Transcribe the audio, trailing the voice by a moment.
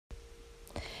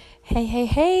Hey, hey,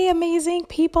 hey, amazing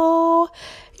people.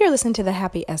 You're listening to the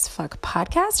Happy as Fuck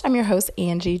podcast. I'm your host,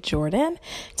 Angie Jordan.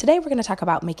 Today, we're going to talk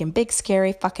about making big,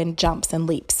 scary fucking jumps and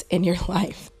leaps in your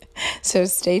life. So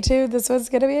stay tuned. This one's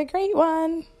going to be a great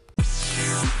one.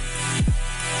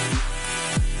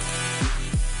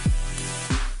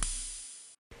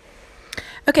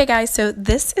 Okay, guys, so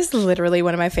this is literally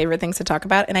one of my favorite things to talk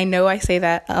about. And I know I say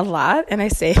that a lot, and I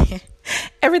say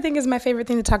everything is my favorite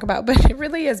thing to talk about, but it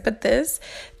really is. But this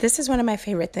is one of my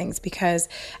favorite things because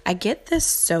I get this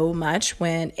so much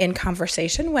when in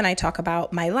conversation, when I talk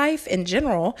about my life in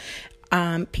general.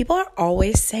 People are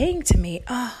always saying to me,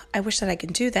 oh, I wish that I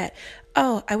could do that.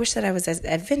 Oh, I wish that I was as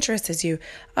adventurous as you.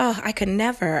 Oh, I could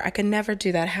never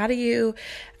do that. How do you,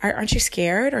 aren't you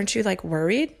scared? Aren't you like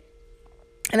worried?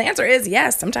 And the answer is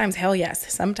yes. Sometimes, hell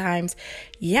yes. Sometimes,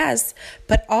 yes.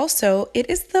 But also, it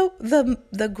is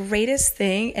the greatest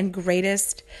thing and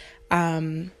greatest.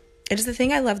 It is the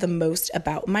thing I love the most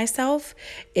about myself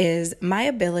is my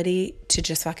ability to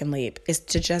just fucking leap. Is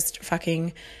to just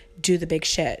fucking do the big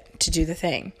shit. To do the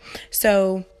thing.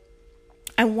 So,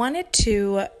 I wanted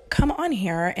to come on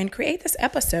here and create this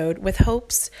episode with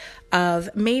hopes of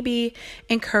maybe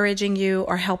encouraging you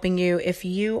or helping you if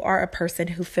you are a person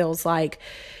who feels like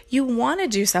you want to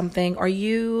do something or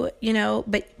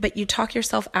but you talk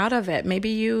yourself out of it.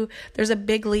 Maybe there's a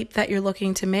big leap that you're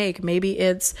looking to make. Maybe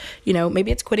it's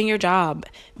quitting your job.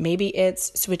 Maybe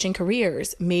it's switching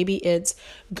careers. Maybe it's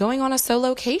going on a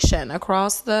solo-cation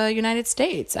across the United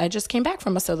States. I just came back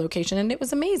from a solo-cation and it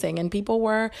was amazing. And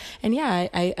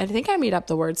I think I made up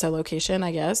the word solo-cation,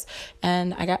 I guess.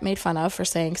 And I got made fun of for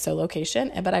saying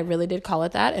solo-cation, but I really did call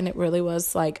it that. And it really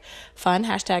was like fun,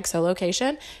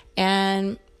 #solo-cation.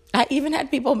 And I even had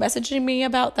people messaging me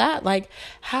about that, like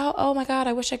oh my God,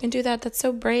 I wish I can do that. That's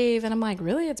so brave. And I'm like,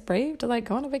 really? It's brave to like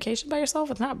go on a vacation by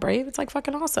yourself? It's not brave. It's like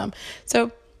fucking awesome.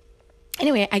 So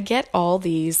anyway, I get all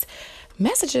these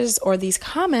messages or these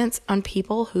comments on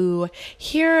people who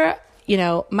hear,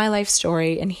 my life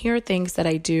story and hear things that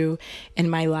I do in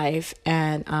my life.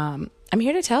 And, I'm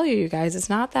here to tell you guys, it's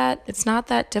not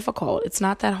that difficult. It's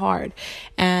not that hard.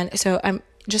 And so I'm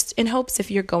just in hopes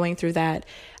if you're going through that,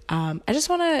 I just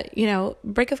want to,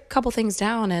 break a couple things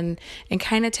down and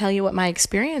kind of tell you what my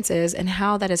experience is and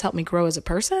how that has helped me grow as a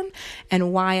person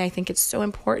and why I think it's so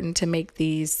important to make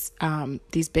these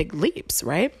big leaps,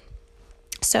 right?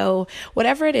 So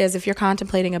whatever it is, if you're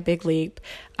contemplating a big leap,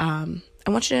 I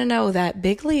want you to know that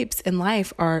big leaps in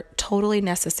life are totally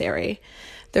necessary.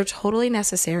 They're totally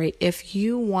necessary if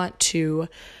you want to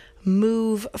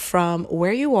move from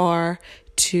where you are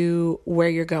to where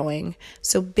you're going.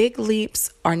 So big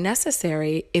leaps are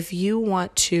necessary if you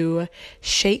want to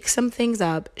shake some things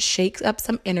up, shake up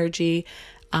some energy,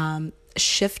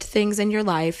 shift things in your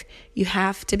life. You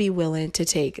have to be willing to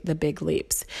take the big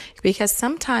leaps because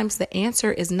sometimes the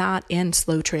answer is not in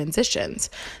slow transitions.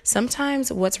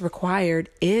 Sometimes what's required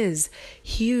is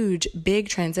huge, big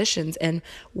transitions. And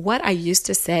what I used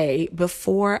to say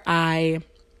before I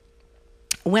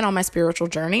went on my spiritual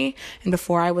journey and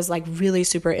before I was like really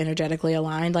super energetically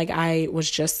aligned, like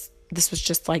this was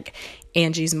just like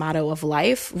Angie's motto of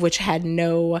life, which had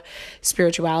no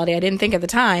spirituality. I didn't think at the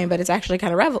time, but it's actually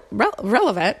kind of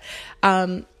relevant,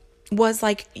 was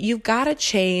like, you've got to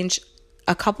change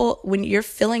when you're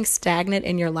feeling stagnant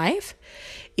in your life.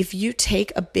 If you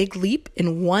take a big leap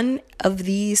in one of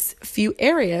these few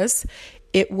areas,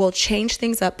 it will change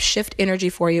things up, shift energy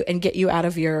for you, and get you out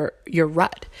of your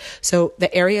rut. So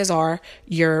the areas are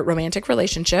your romantic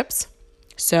relationships.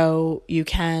 So you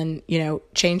can,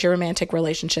 change your romantic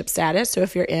relationship status. So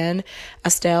if you're in a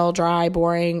stale, dry,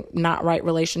 boring, not right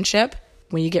relationship,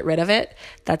 when you get rid of it,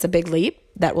 that's a big leap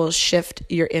that will shift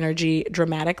your energy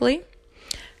dramatically.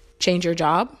 Change your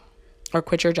job or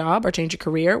quit your job or change your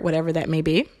career, whatever that may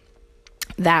be.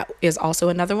 That is also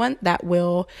another one that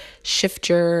will shift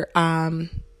your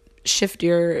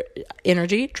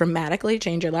energy dramatically,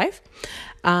 change your life.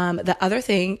 The other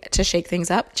thing to shake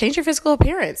things up, change your physical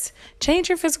appearance. Change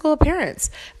your physical appearance.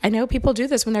 I know people do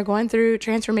this when they're going through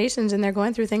transformations and they're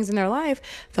going through things in their life.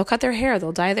 They'll cut their hair,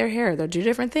 they'll dye their hair, they'll do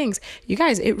different things. You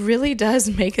guys, it really does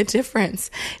make a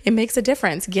difference. It makes a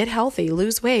difference. Get healthy,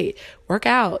 lose weight, work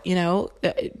out,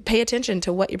 pay attention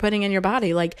to what you're putting in your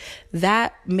body. Like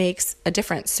that makes a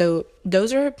difference. So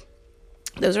those are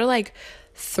like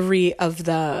three of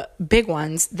the big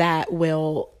ones that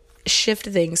will shift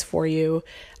things for you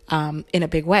in a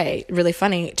big way. Really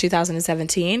funny,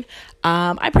 2017,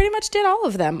 I pretty much did all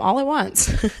of them all at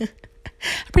once.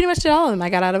 I pretty much did all of them. I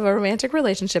got out of a romantic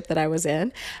relationship that I was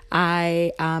in.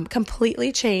 I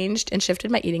completely changed and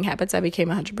shifted my eating habits. I became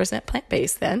 100%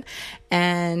 plant-based then.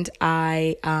 And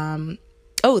I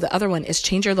Oh, the other one is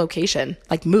change your location,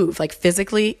 like move, like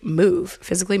physically move.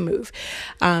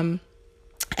 And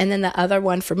then the other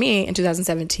one for me in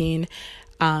 2017, did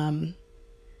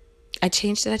I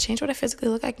change what I physically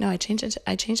look like? No, I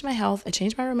changed my health. I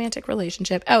changed my romantic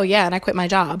relationship. Oh yeah. And I quit my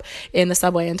job in the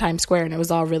subway in Times Square, and it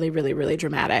was all really, really, really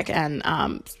dramatic and,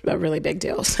 a really big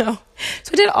deal. So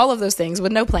I did all of those things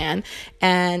with no plan,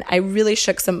 and I really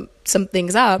shook some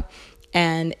things up,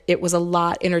 and it was a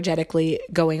lot energetically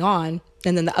going on.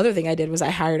 And then the other thing I did was I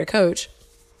hired a coach,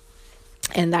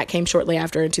 and that came shortly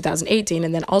after in 2018.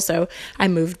 And then also I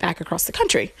moved back across the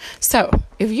country. So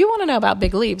if you want to know about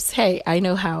big leaps, hey, I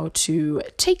know how to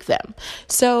take them.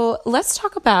 So let's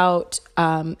talk about,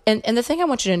 and the thing I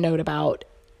want you to note about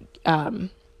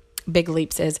big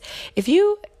leaps is if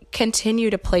you continue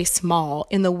to play small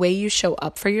in the way you show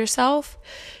up for yourself,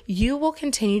 you will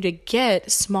continue to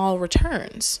get small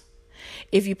returns.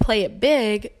 If you play it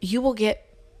big, you will get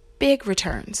big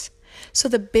returns. So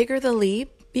the bigger the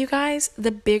leap, you guys,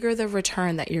 the bigger the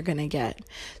return that you're going to get.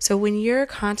 So when you're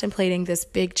contemplating this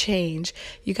big change,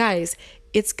 you guys,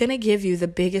 it's going to give you the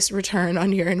biggest return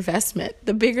on your investment.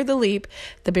 The bigger the leap,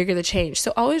 the bigger the change.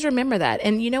 So always remember that.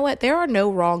 And you know what? There are no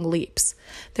wrong leaps.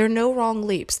 There are no wrong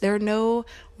leaps. There are no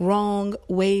wrong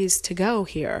ways to go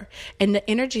here. And the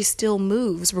energy still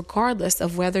moves regardless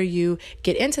of whether you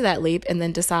get into that leap and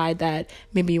then decide that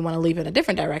maybe you want to leap in a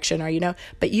different direction, or,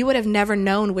 but you would have never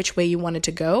known which way you wanted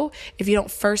to go if you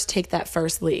don't first take that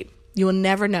first leap. You will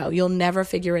never know. You'll never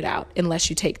figure it out unless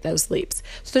you take those leaps.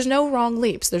 So there's no wrong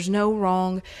leaps. There's no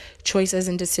wrong choices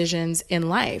and decisions in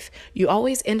life. You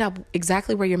always end up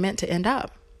exactly where you're meant to end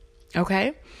up.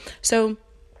 Okay? So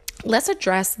let's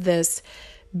address this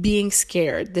being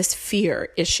scared, this fear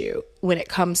issue when it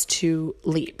comes to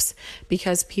leaps,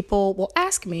 because people will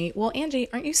ask me, well,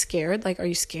 Angie, aren't you scared? Like, are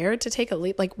you scared to take a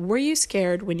leap? Like, were you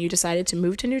scared when you decided to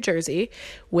move to New Jersey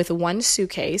with one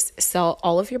suitcase, sell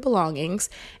all of your belongings,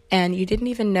 and you didn't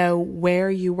even know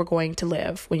where you were going to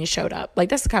live when you showed up? Like,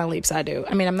 that's the kind of leaps I do.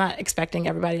 I mean, I'm not expecting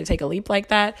everybody to take a leap like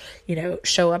that,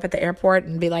 show up at the airport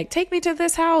and be like, take me to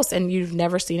this house, and you've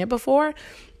never seen it before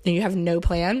and you have no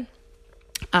plan.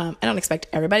 I don't expect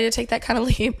everybody to take that kind of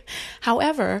leap.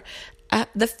 However,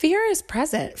 the fear is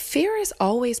present. Fear is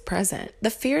always present. The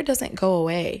fear doesn't go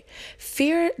away.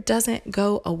 Fear doesn't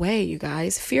go away, you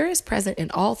guys. Fear is present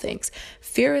in all things.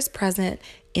 Fear is present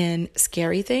in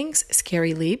scary things,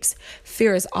 scary leaps.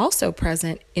 Fear is also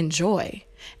present in joy.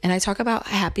 And I talk about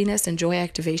happiness and joy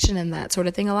activation and that sort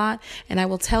of thing a lot. And I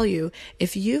will tell you,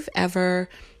 if you've ever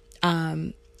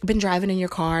been driving in your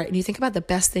car and you think about the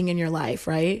best thing in your life,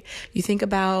 right? You think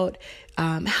about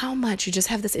how much you just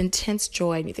have this intense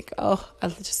joy, and you think, oh, I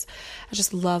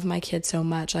just love my kid so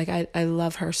much. Like I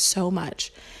love her so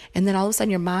much. And then all of a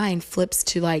sudden your mind flips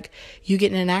to like you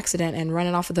getting in an accident and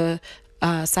running off of the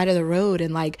side of the road,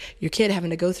 and like your kid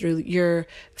having to go through your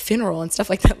funeral and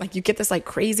stuff like that. Like you get this like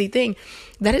crazy thing.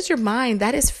 That is your mind.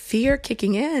 That is fear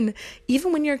kicking in.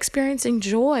 Even when you're experiencing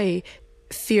joy,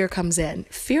 fear comes in.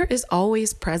 Fear is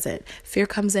always present. Fear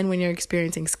comes in when you're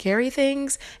experiencing scary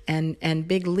things and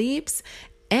big leaps,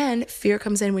 and fear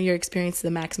comes in when you're experiencing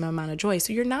the maximum amount of joy.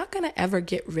 So you're not going to ever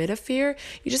get rid of fear.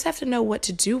 You just have to know what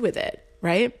to do with it,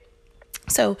 right?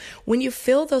 So when you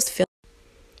feel those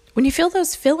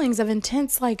feelings of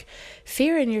intense like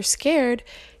fear and you're scared,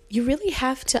 you really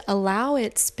have to allow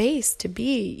it space to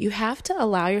be. You have to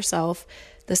allow yourself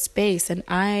the space. And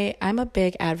I'm a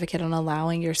big advocate on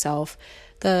allowing yourself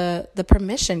the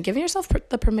permission, giving yourself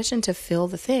the permission to feel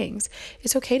the things.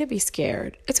 It's okay to be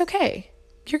scared. It's okay.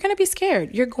 You're going to be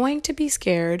scared. You're going to be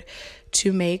scared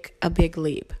to make a big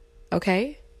leap.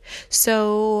 Okay?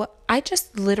 So I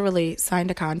just literally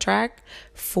signed a contract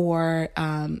for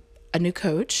a new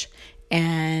coach,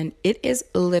 and it is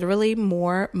literally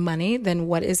more money than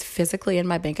what is physically in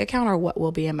my bank account or what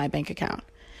will be in my bank account.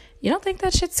 You don't think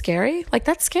that shit's scary? Like,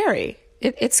 that's scary.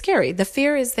 It's scary. The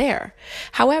fear is there.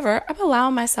 However, I'm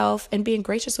allowing myself and being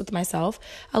gracious with myself,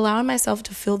 allowing myself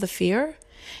to feel the fear.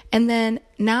 And then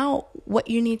now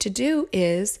what you need to do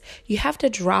is you have to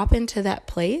drop into that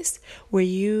place where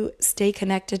you stay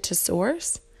connected to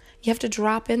source. You have to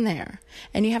drop in there,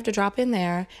 and you have to drop in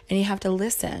there and you have to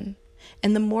listen.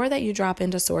 And the more that you drop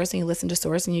into source and you listen to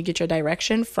source and you get your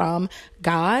direction from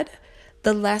God,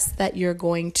 the less that you're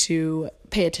going to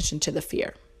pay attention to the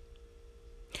fear.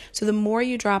 So the more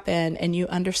you drop in and you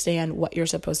understand what you're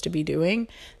supposed to be doing,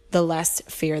 the less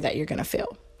fear that you're going to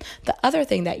feel. The other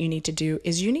thing that you need to do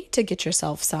is you need to get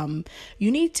yourself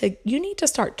you need to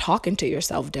start talking to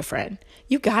yourself different.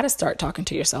 You got to start talking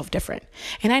to yourself different.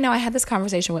 And I know I had this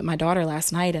conversation with my daughter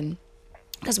last night, and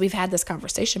because we've had this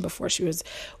conversation before. She was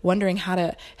wondering how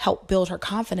to help build her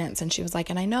confidence. And she was like,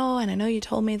 and I know you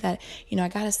told me that, I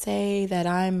got to say that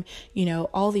I'm,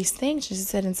 all these things. She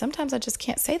said, and sometimes I just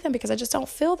can't say them because I just don't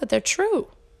feel that they're true.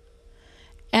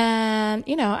 And,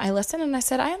 I listened and I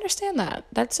said, I understand that.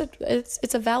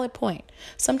 It's a valid point.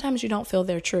 Sometimes you don't feel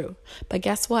they're true, but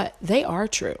guess what? They are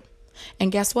true.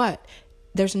 And guess what?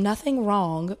 There's nothing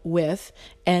wrong with,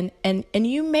 and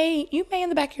you may in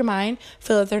the back of your mind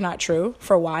feel that they're not true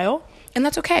for a while, and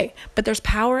that's okay. But there's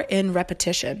power in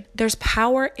repetition. There's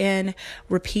power in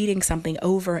repeating something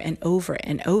over and over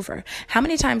and over. How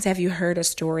many times have you heard a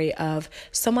story of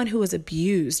someone who was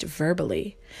abused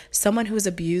verbally? Someone who was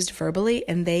abused verbally,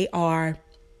 and they are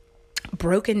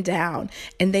broken down,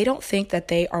 and they don't think that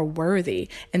they are worthy,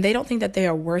 and they don't think that they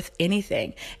are worth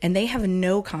anything, and they have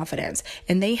no confidence,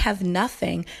 and they have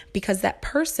nothing because that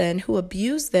person who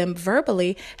abused them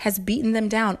verbally has beaten them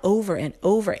down over and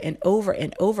over and over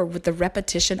and over with the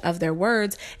repetition of their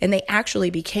words, and they actually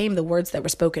became the words that were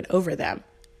spoken over them.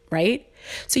 Right?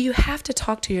 So you have to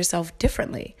talk to yourself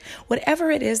differently.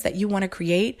 Whatever it is that you want to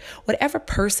create, whatever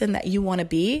person that you want to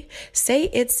be, say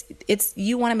it's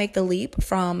you want to make the leap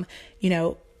from,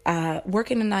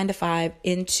 working a 9-to-5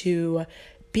 into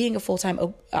being a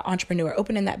full-time entrepreneur,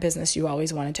 opening that business you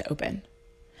always wanted to open.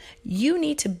 You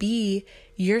need to be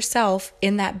yourself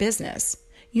in that business.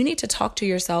 You need to talk to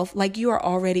yourself like you are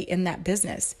already in that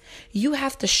business. You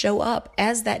have to show up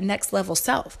as that next level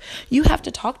self. You have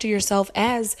to talk to yourself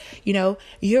as, you are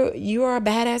a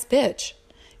badass bitch.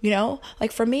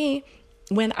 Like for me,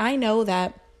 when I know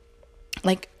that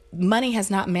like money has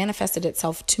not manifested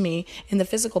itself to me in the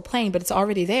physical plane, but it's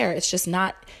already there. It's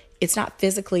not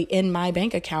physically in my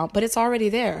bank account, but it's already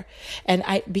there. And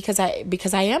because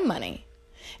I am money.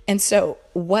 And so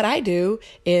what I do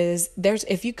is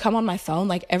if you come on my phone,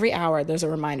 like every hour, there's a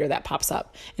reminder that pops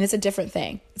up, and it's a different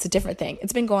thing.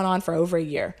 It's been going on for over a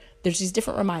year. There's these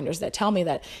different reminders that tell me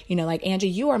that, like, Angie,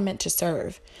 you are meant to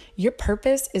serve. Your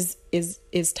purpose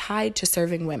is tied to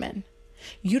serving women.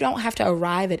 You don't have to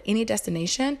arrive at any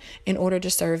destination in order to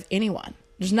serve anyone.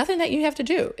 There's nothing that you have to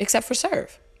do except for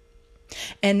serve.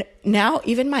 And now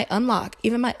even my unlock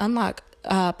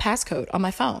passcode on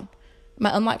my phone,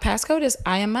 my unlock passcode is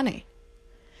I am money.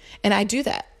 And I do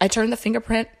that. I turn the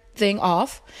fingerprint thing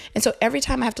off. And so every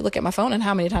time I have to look at my phone, and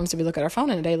how many times do we look at our phone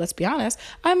in a day? Let's be honest.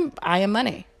 I am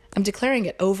money. I'm declaring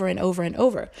it over and over and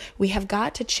over. We have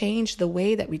got to change the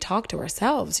way that we talk to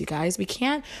ourselves, you guys. We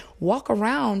can't walk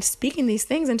around speaking these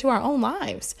things into our own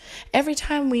lives. Every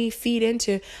time we feed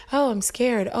into, oh, I'm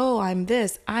scared. Oh, I'm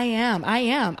this. I am.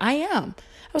 I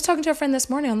was talking to a friend this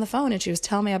morning on the phone, and she was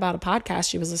telling me about a podcast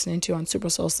she was listening to on Super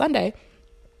Soul Sunday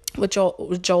with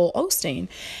Joel Osteen,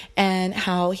 and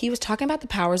how he was talking about the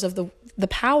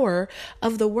power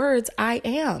of the words I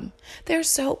am. They're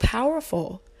so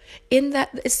powerful. In that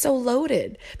it's so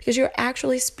loaded, because you're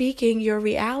actually speaking your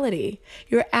reality.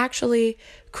 You're actually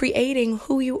creating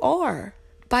who you are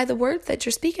by the words that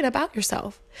you're speaking about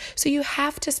yourself. So you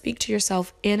have to speak to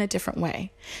yourself in a different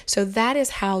way. So that is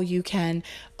how you can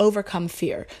overcome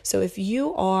fear. So if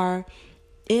you are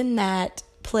in that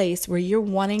place where you're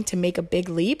wanting to make a big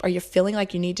leap, or you're feeling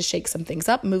like you need to shake some things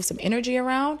up, move some energy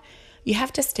around, you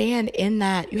have to stand in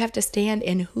that. You have to stand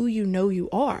in who you know you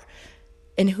are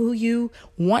and who you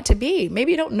want to be.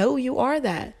 Maybe you don't know you are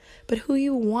that, but who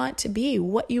you want to be,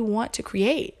 what you want to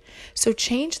create. So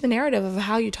change the narrative of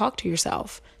how you talk to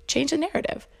yourself. Change the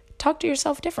narrative. Talk to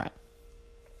yourself different.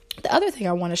 The other thing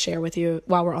I want to share with you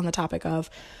while we're on the topic of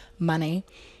money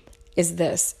is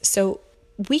this. So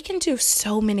we can do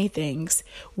so many things.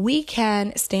 We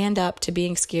can stand up to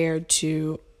being scared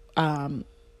to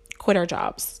quit our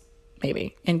jobs,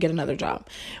 maybe, and get another job.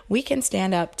 We can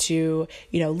stand up to,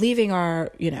 leaving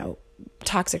our,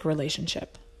 toxic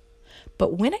relationship.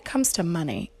 But when it comes to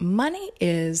money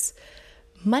is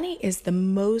the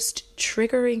most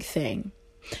triggering thing.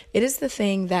 It is the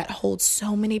thing that holds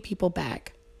so many people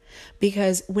back,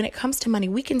 because when it comes to money,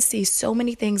 we can see so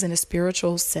many things in a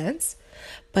spiritual sense.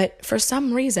 But for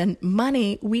some reason,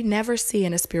 money, we never see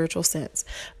in a spiritual sense.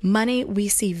 Money, we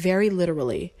see very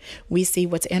literally. We see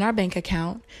what's in our bank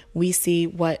account. We see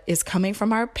what is coming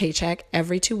from our paycheck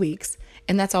every 2 weeks.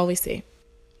 And that's all we see.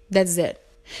 That's it.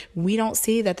 We don't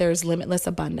see that there's limitless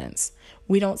abundance.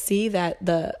 We don't see that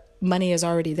the money is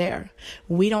already there.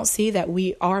 We don't see that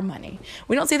we are money.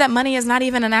 We don't see that money is not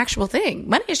even an actual thing.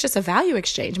 Money is just a value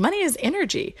exchange. Money is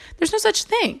energy. There's no such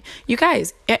thing. You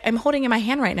guys, I'm holding in my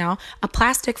hand right now a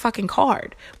plastic fucking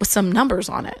card with some numbers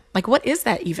on it. Like, what is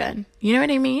that even? You know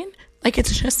what I mean? Like,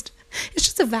 it's just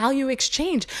a value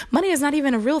exchange. Money is not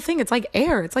even a real thing. It's like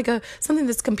air. It's like something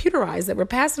that's computerized that we're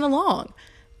passing along,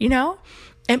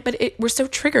 We're so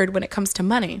triggered when it comes to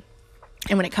money.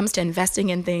 And when it comes to investing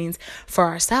in things for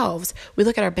ourselves, we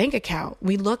look at our bank account,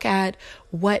 we look at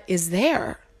what is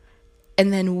there.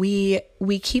 And then we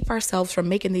keep ourselves from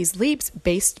making these leaps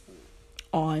based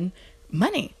on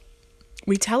money.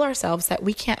 We tell ourselves that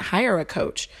we can't hire a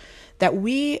coach, that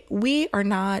we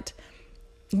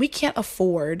can't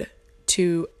afford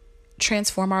to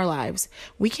transform our lives.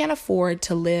 We can't afford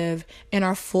to live in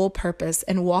our full purpose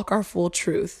and walk our full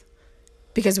truth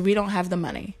because we don't have the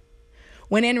money.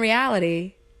 When in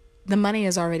reality, the money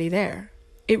is already there.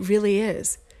 It really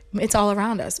is. It's all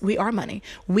around us. We are money.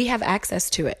 We have access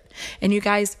to it. And you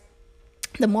guys,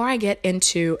 the more I get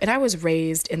into, and I was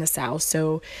raised in the South,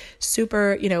 so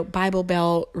super, Bible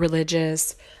Belt,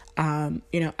 religious.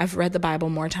 I've read the Bible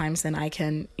more times than I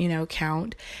can,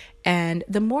 count. And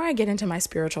the more I get into my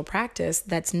spiritual practice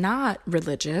that's not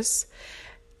religious,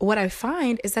 what I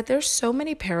find is that there's so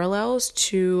many parallels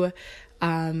to,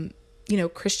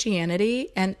 Christianity,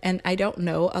 and I don't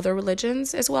know other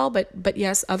religions as well, but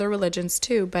yes, other religions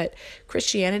too, but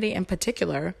Christianity in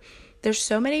particular. There's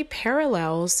so many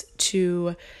parallels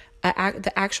to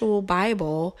the actual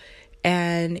Bible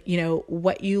and,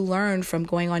 what you learn from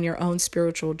going on your own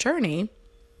spiritual journey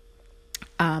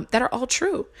that are all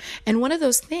true. And one of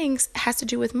those things has to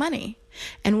do with money.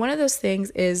 And one of those things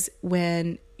is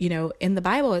when, in the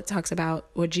Bible, it talks about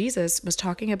what Jesus was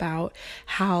talking about,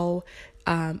 how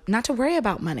not to worry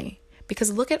about money.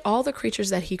 Because look at all the creatures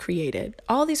that he created.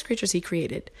 All these creatures he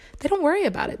created. They don't worry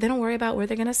about it. They don't worry about where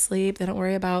they're going to sleep. They don't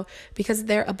worry about, because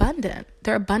they're abundant.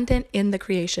 They're abundant in the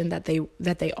creation that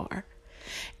they are.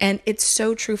 And it's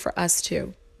so true for us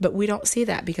too. But we don't see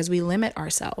that because we limit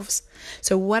ourselves.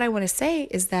 So what I want to say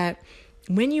is that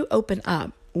when you open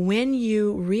up, when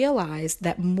you realize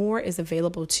that more is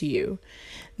available to you,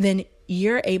 then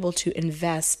you're able to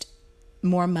invest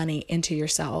more money into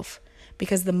yourself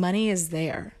because the money is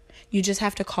there. You just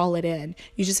have to call it in.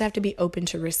 You just have to be open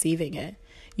to receiving it.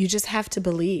 You just have to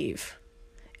believe.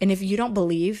 And if you don't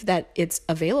believe that it's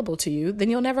available to you, then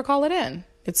you'll never call it in.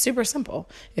 It's super simple.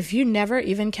 If you never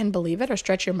even can believe it or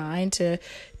stretch your mind to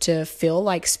feel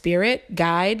like spirit,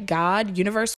 guide, God,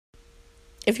 universe,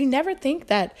 if you never think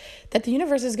that the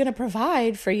universe is going to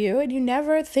provide for you and you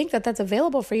never think that that's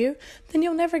available for you, then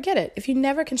you'll never get it. If you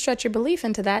never can stretch your belief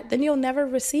into that, then you'll never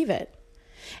receive it.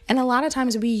 And a lot of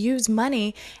times we use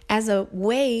money as a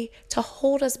way to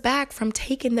hold us back from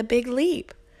taking the big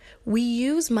leap. We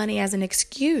use money as an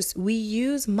excuse. We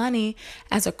use money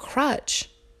as a crutch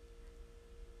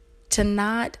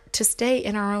to stay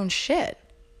in our own shit.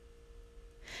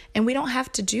 And we don't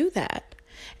have to do that.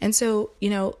 And so,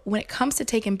 when it comes to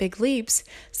taking big leaps,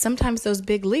 sometimes those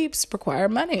big leaps require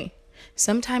money.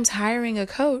 Sometimes hiring a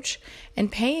coach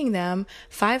and paying them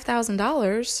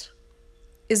 $5,000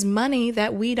 is money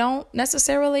that we don't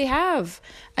necessarily have.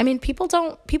 I mean, people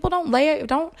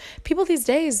these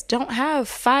days don't have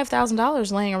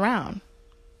 $5,000 laying around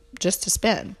just to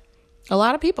spend. A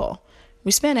lot of people,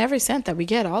 we spend every cent that we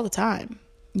get all the time,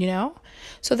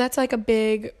 So that's like a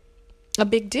big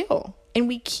deal. And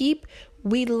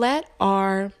we let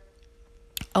our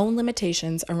own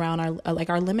limitations around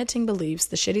our limiting beliefs,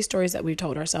 the shitty stories that we've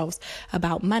told ourselves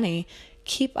about money,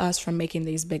 keep us from making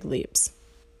these big leaps.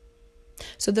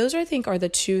 So those, I think, are the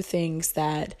two things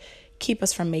that keep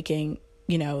us from making,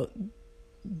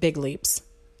 big leaps.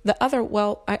 The other,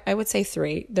 I would say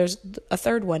three. There's a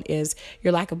third one is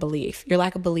your lack of belief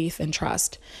and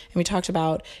trust. And we talked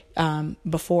about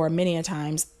before many a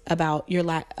times about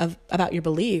about your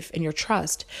belief and your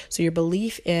trust. So your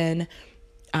belief in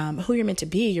who you're meant to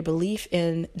be, your belief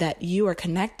in that you are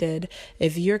connected,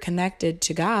 if you're connected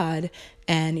to God,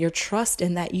 and your trust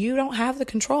in that you don't have the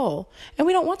control. And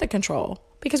we don't want the control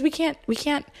because we can't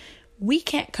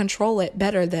control it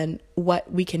better than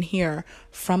what we can hear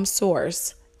from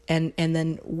source and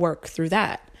then work through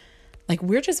that. Like,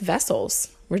 we're just vessels.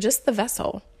 We're just the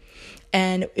vessel.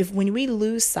 And when we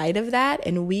lose sight of that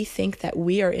and we think that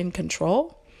we are in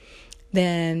control,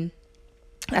 then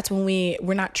that's when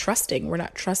we're not trusting. We're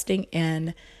not trusting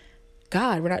in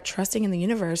God. We're not trusting in the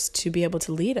universe to be able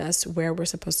to lead us where we're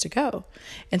supposed to go.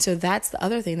 And so that's the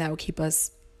other thing that will keep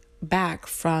us back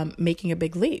from making a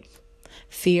big leap.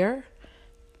 Fear,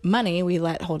 money, we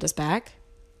let hold us back,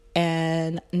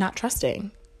 and not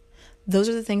trusting. Those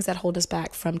are the things that hold us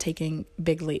back from taking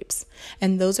big leaps.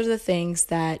 And those are the things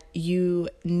that you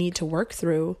need to work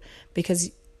through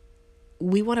because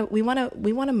we want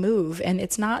to move. And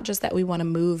it's not just that we want to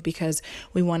move because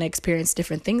we want to experience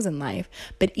different things in life,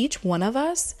 but each one of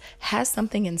us has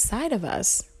something inside of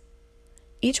us.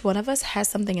 Each one of us has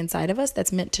something inside of us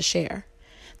that's meant to share,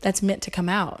 that's meant to come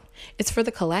out. It's for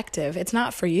the collective. It's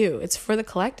not for you. It's for the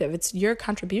collective. It's your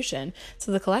contribution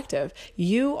to the collective.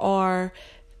 You are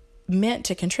meant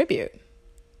to contribute.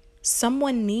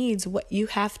 Someone needs what you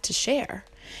have to share.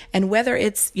 And whether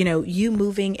it's, you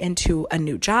moving into a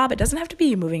new job, it doesn't have to be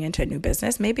you moving into a new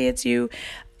business. Maybe it's you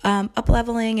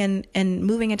up-leveling and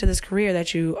moving into this career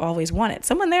that you always wanted.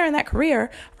 Someone there in that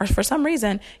career, or for some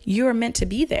reason, you are meant to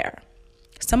be there.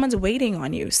 Someone's waiting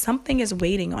on you. Something is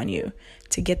waiting on you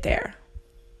to get there,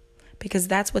 because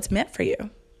that's what's meant for you.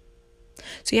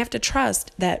 So you have to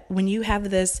trust that when you have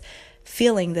this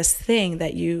feeling, this thing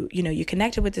that you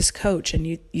connected with this coach and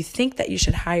you think that you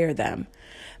should hire them,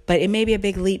 but it may be a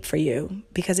big leap for you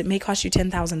because it may cost you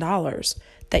 $10,000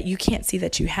 that you can't see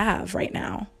that you have right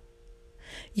now.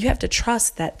 You have to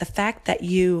trust that the fact that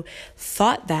you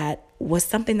thought that was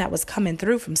something that was coming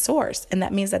through from Source, and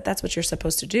that means that that's what you're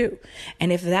supposed to do.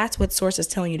 And if that's what Source is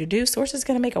telling you to do, Source is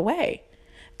going to make a way.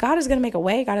 God is going to make a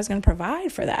way. God is going to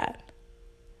provide for that.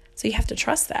 So you have to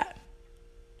trust that.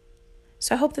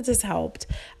 So I hope that this helped.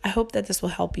 I hope that this will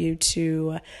help you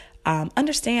to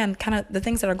understand kind of the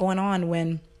things that are going on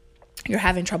when you're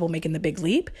having trouble making the big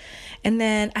leap. And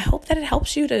then I hope that it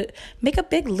helps you to make a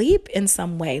big leap in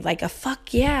some way, like a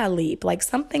fuck yeah leap, like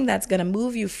something that's going to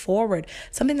move you forward,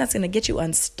 something that's going to get you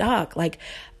unstuck, like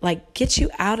get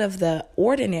you out of the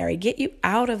ordinary, get you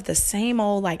out of the same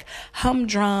old like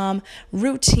humdrum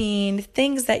routine,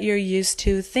 things that you're used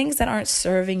to, things that aren't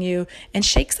serving you, and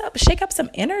shake up some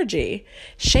energy,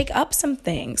 shake up some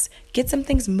things, get some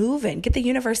things moving, get the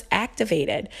universe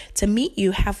activated to meet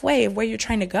you halfway of where you're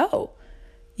trying to go.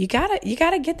 You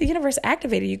gotta get the universe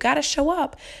activated. You gotta show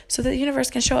up so that the universe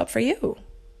can show up for you.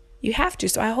 You have to.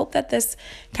 So I hope that this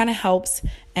kind of helps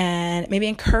and maybe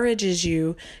encourages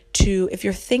you to, if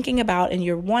you're thinking about and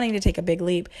you're wanting to take a big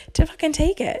leap, to fucking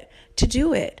take it, to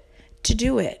do it,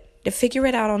 to figure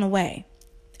it out on the way,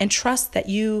 and trust that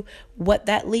what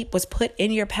that leap was put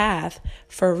in your path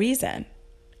for a reason,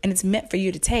 and it's meant for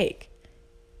you to take,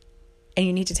 and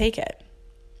you need to take it.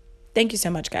 Thank you so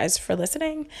much, guys, for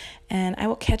listening, and I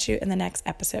will catch you in the next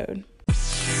episode.